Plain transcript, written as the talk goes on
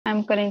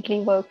I'm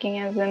currently working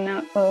as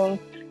an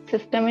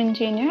system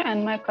engineer,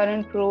 and my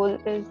current role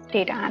is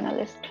data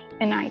analyst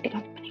in IT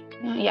company.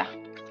 Yeah,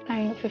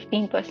 kind of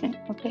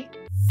 15%. Okay.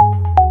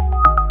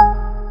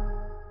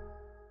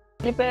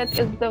 Intellipaat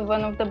is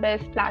one of the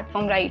best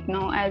platform right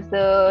now, as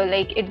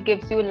it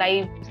gives you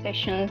live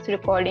sessions,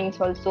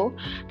 recordings also.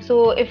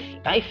 So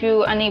if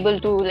you unable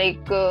to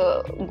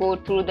go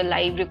through the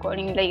live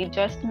recording like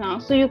just now,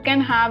 so you can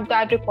have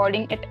that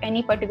recording at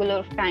any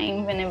particular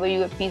time whenever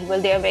you are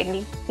feasible. They are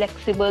very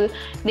flexible.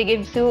 They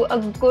gives you a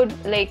good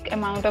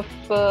amount of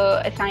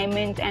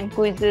assignments and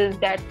quizzes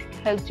that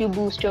helps you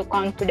boost your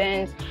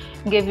confidence,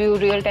 give you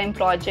real-time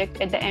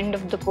project at the end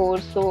of the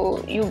course,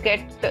 so you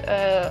get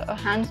a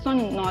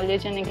hands-on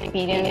knowledge and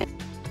experience.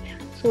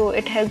 So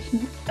it helps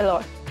a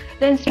lot.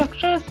 The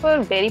instructors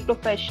were very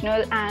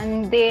professional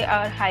and they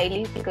are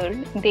highly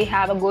skilled. They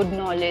have a good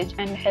knowledge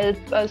and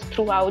help us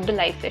throughout the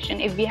live session.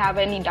 If we have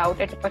any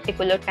doubt at a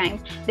particular time,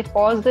 they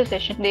pause the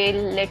session, they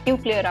let you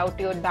clear out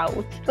your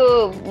doubts.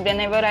 So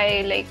whenever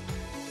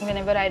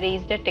I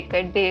raised a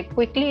ticket, they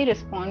quickly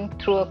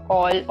respond through a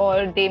call,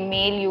 or they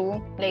mail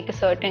you a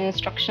certain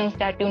instructions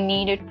that you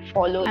needed to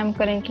follow. I'm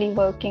currently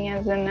working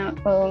as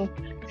a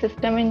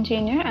system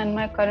engineer, and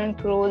my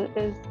current role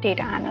is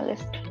data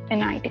analyst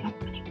in IT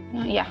company.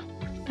 Yeah,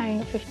 kind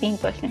of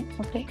 15%.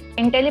 Okay.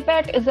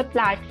 Intellipaat is a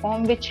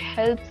platform which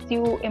helps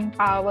you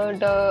empower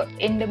the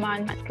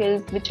in-demand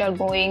skills which are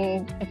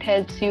going. It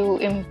helps you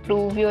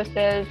improve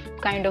yourself,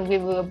 kind of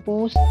give you a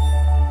boost.